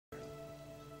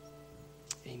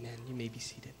Amen. You may be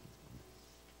seated.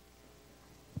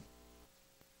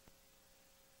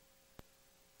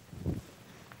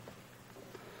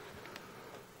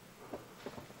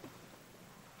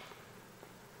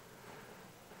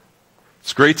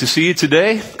 It's great to see you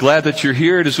today. Glad that you're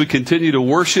here. And as we continue to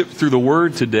worship through the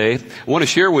Word today, I want to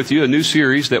share with you a new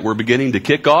series that we're beginning to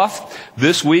kick off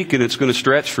this week, and it's going to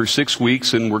stretch for 6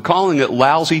 weeks, and we're calling it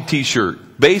Lousy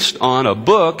T-Shirt, based on a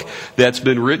book that's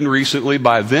been written recently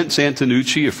by Vince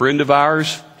Antonucci, a friend of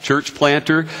ours, church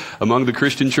planter among the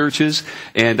Christian churches.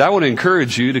 And I want to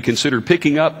encourage you to consider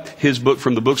picking up his book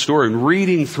from the bookstore and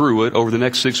reading through it over the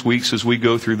next 6 weeks as we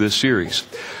go through this series.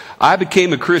 I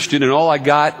became a Christian and all I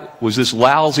got was this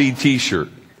lousy T-shirt.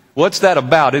 What's that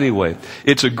about anyway?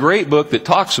 It's a great book that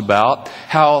talks about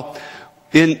how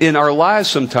in our lives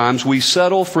sometimes we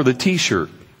settle for the T-shirt.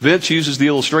 Vince uses the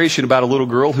illustration about a little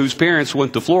girl whose parents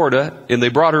went to Florida and they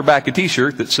brought her back a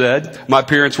T-shirt that said, "My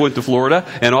parents went to Florida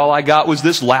and all I got was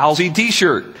this lousy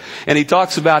T-shirt." And he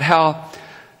talks about how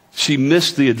she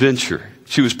missed the adventure.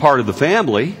 She was part of the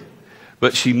family,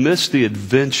 but she missed the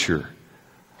adventure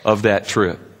of that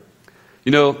trip.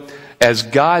 You know, as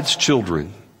God's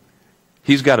children,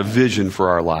 He's got a vision for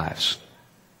our lives.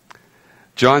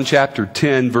 John chapter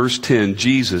 10, verse 10,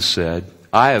 Jesus said,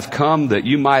 "I have come that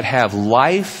you might have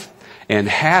life and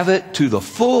have it to the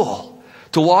full,"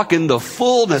 to walk in the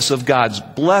fullness of God's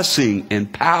blessing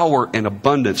and power and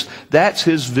abundance. That's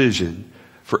His vision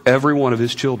for every one of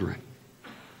His children.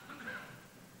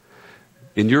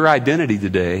 In your identity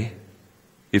today,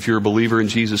 if you're a believer in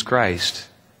Jesus Christ,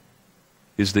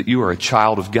 is that you are a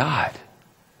child of God.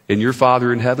 And your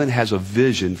Father in heaven has a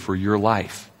vision for your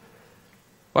life.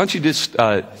 Why don't you just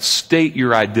state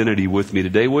your identity with me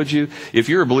today, would you? If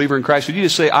you're a believer in Christ, would you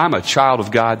just say, "I'm a child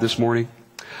of God" this morning?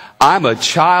 I'm a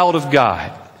child of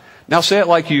God. Now say it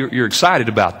like you're excited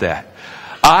about that.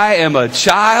 I am a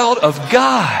child of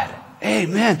God.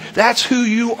 Amen. That's who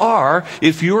you are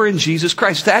if you're in Jesus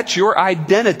Christ. That's your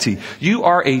identity. You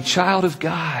are a child of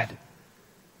God.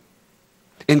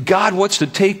 And God wants to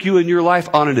take you in your life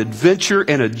on an adventure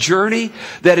and a journey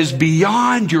that is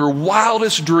beyond your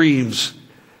wildest dreams.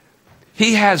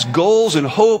 He has goals and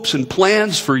hopes and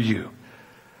plans for you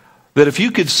that if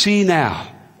you could see now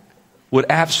would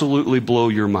absolutely blow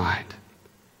your mind.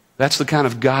 That's the kind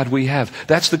of God we have.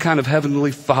 That's the kind of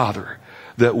Heavenly Father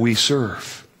that we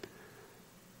serve.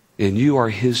 And you are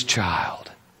His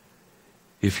child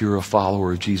if you're a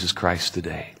follower of Jesus Christ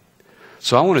today.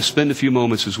 So I want to spend a few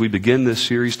moments as we begin this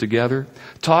series together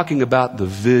talking about the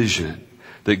vision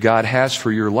that God has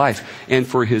for your life and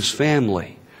for His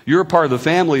family. You're a part of the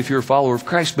family if you're a follower of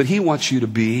Christ, but He wants you to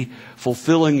be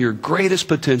fulfilling your greatest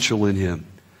potential in Him,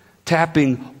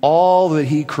 tapping all that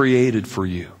He created for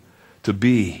you to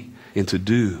be and to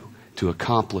do, to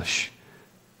accomplish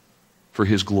for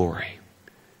His glory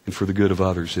and for the good of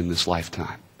others in this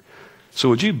lifetime. So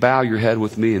would you bow your head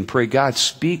with me and pray, "God,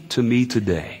 speak to me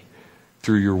today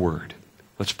through your word."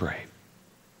 Let's pray.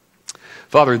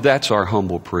 Father, that's our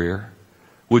humble prayer.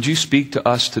 Would you speak to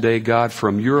us today, God,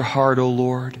 from your heart, O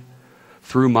Lord,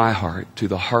 through my heart, to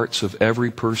the hearts of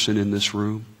every person in this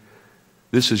room.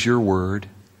 This is your word.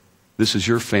 This is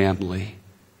your family.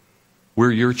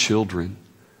 We're your children.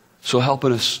 So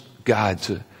helping us, God,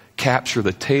 to capture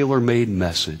the tailor-made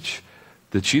message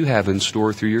that you have in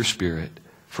store through your Spirit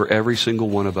for every single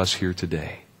one of us here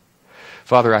today.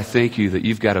 Father, I thank you that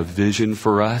you've got a vision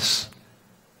for us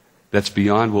that's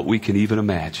beyond what we can even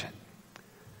imagine.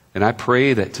 And I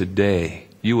pray that today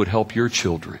you would help your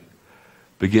children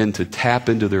begin to tap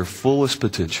into their fullest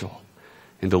potential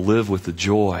and to live with the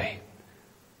joy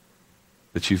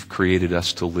that you've created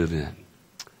us to live in.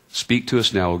 Speak to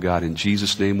us now, O God, in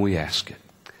Jesus' name we ask it.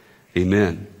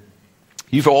 Amen.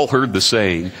 You've all heard the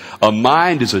saying, a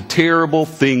mind is a terrible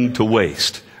thing to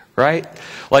waste. Right?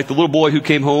 Like the little boy who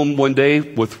came home one day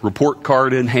with report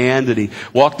card in hand, and he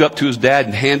walked up to his dad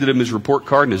and handed him his report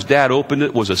card, and his dad opened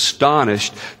it, was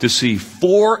astonished to see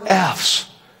 4 Fs,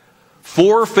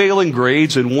 4 failing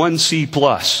grades and 1 C+.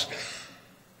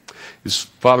 His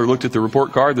father looked at the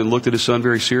report card, then looked at his son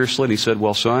very seriously, and he said,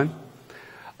 "Well, son,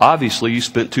 obviously you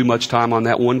spent too much time on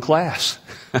that one class."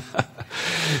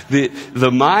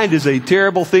 The mind is a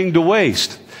terrible thing to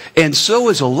waste, and so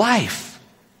is a life.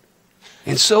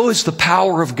 And so is the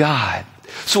power of God.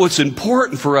 So it's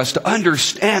important for us to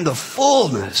understand the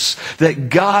fullness that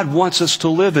God wants us to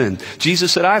live in.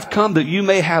 Jesus said, "I've come that you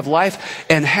may have life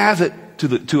and have it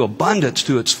to abundance,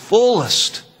 to its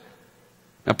fullest."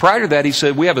 Now prior to that, He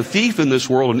said, we have a thief in this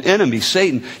world, an enemy,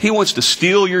 Satan. He wants to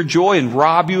steal your joy and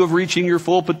rob you of reaching your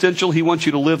full potential. He wants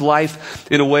you to live life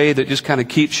in a way that just kind of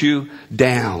keeps you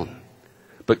down.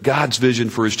 But God's vision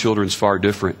for His children is far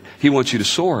different. He wants you to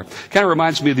soar. Kind of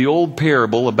reminds me of the old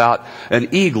parable about an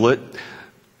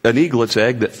eaglet's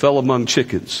egg that fell among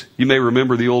chickens. You may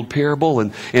remember the old parable.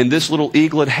 And this little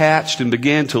eaglet hatched and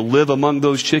began to live among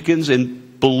those chickens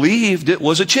and believed it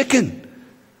was a chicken.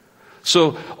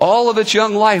 So all of its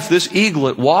young life, this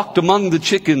eaglet walked among the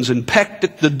chickens and pecked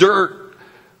at the dirt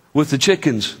with the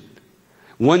chickens.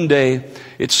 One day,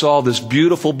 it saw this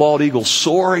beautiful bald eagle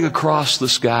soaring across the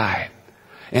sky.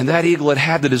 And that eaglet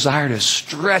had the desire to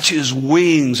stretch his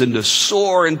wings and to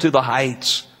soar into the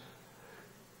heights.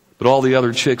 But all the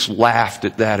other chicks laughed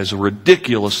at that as a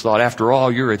ridiculous thought. After all,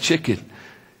 you're a chicken.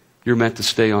 You're meant to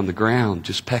stay on the ground,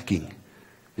 just pecking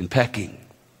and pecking.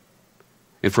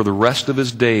 And for the rest of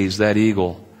his days, that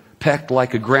eagle pecked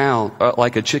like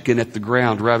a chicken at the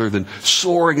ground rather than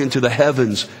soaring into the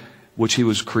heavens, which he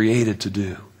was created to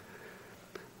do.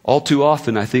 All too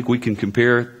often, I think we can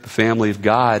compare the family of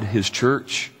God, His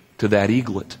church, to that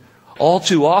eaglet. All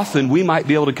too often, we might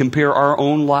be able to compare our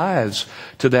own lives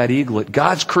to that eaglet.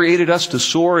 God's created us to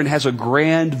soar and has a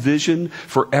grand vision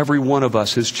for every one of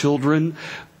us, His children.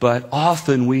 But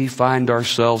often we find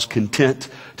ourselves content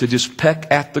to just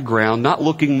peck at the ground, not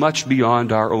looking much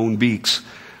beyond our own beaks,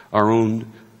 our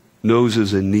own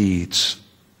noses and needs.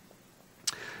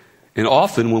 And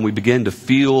often when we begin to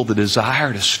feel the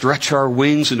desire to stretch our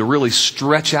wings and to really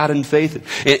stretch out in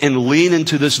faith and lean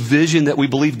into this vision that we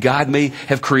believe God may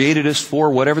have created us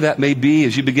for, whatever that may be,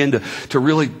 as you begin to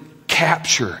really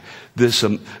capture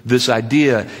this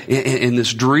idea and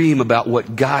this dream about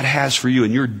what God has for you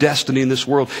and your destiny in this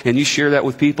world, and you share that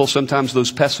with people, sometimes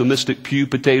those pessimistic pew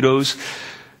potatoes,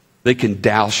 they can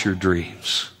douse your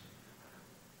dreams.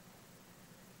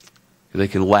 They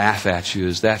can laugh at you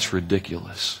as that's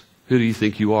ridiculous. Who do you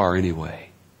think you are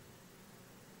anyway?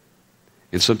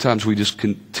 And sometimes we just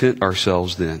content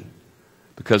ourselves then,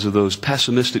 because of those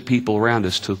pessimistic people around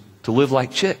us, to live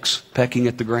like chicks, pecking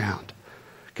at the ground.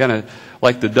 Kind of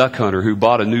like the duck hunter who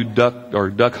bought a new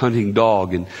duck hunting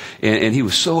dog, and he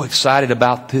was so excited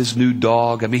about his new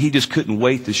dog. I mean, he just couldn't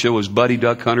wait to show his buddy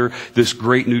duck hunter this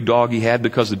great new dog he had,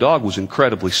 because the dog was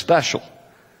incredibly special.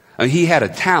 I mean, he had a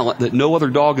talent that no other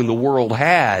dog in the world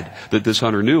had that this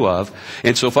hunter knew of.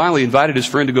 And so finally he invited his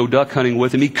friend to go duck hunting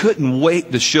with him. He couldn't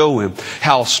wait to show him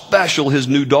how special his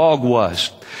new dog was.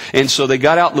 And so they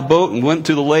got out in the boat and went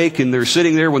to the lake, and they're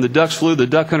sitting there when the ducks flew. The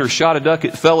duck hunter shot a duck.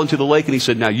 It fell into the lake, and he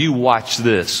said, "Now you watch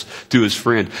this," to his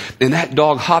friend. And that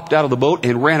dog hopped out of the boat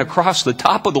and ran across the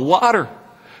top of the water,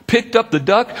 picked up the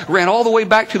duck, ran all the way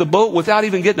back to the boat without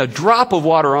even getting a drop of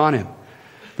water on him.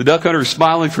 The duck hunter is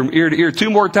smiling from ear to ear. 2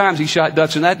 more times he shot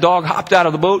ducks, and that dog hopped out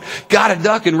of the boat, got a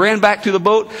duck, and ran back to the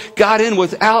boat, got in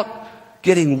without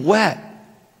getting wet.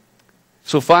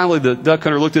 So finally the duck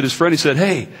hunter looked at his friend. He said,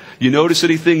 "Hey, you notice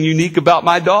anything unique about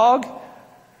my dog?"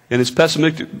 And his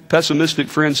pessimistic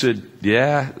friend said,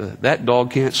 "Yeah, that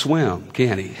dog can't swim,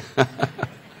 can he?"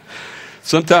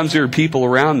 Sometimes there are people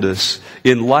around us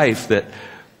in life that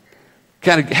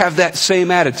kind of have that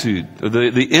same attitude.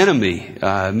 The enemy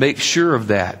makes sure of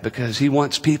that, because he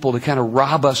wants people to kind of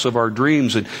rob us of our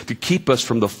dreams and to keep us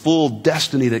from the full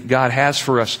destiny that God has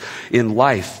for us in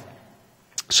life.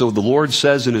 So the Lord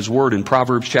says in His Word in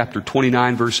Proverbs chapter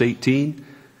 29, verse 18,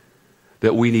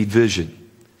 that we need vision.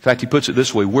 In fact, He puts it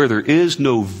this way: where there is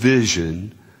no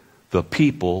vision, the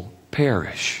people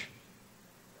perish.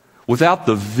 Without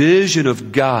the vision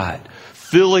of God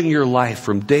filling your life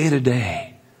from day to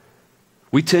day,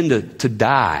 we tend to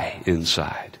die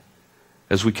inside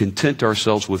as we content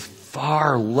ourselves with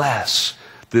far less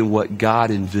than what God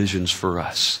envisions for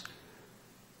us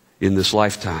in this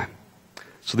lifetime.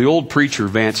 So the old preacher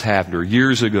Vance Havner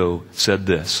years ago said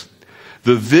this: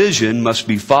 the vision must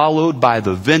be followed by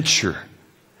the venture.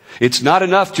 It's not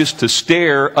enough just to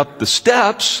stare up the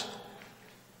steps.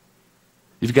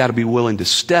 You've got to be willing to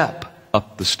step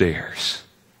up the stairs.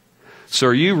 So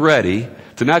are you ready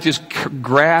to not just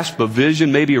grasp a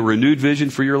vision, maybe a renewed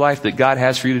vision for your life that God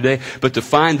has for you today, but to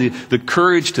find the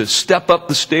courage to step up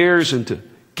the stairs and to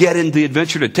get into the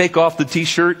adventure, to take off the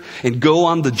t-shirt and go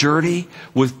on the journey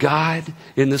with God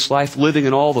in this life, living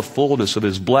in all the fullness of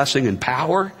His blessing and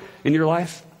power in your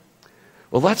life?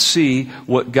 Well, let's see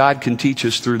what God can teach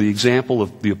us through the example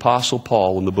of the Apostle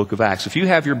Paul in the book of Acts. If you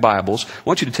have your Bibles, I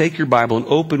want you to take your Bible and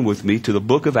open with me to the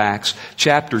book of Acts,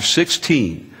 chapter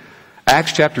 16.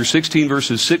 Acts chapter 16,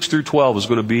 verses 6 through 12 is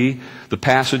going to be the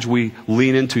passage we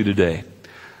lean into today.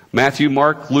 Matthew,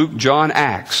 Mark, Luke, John,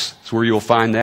 Acts is where you'll find that.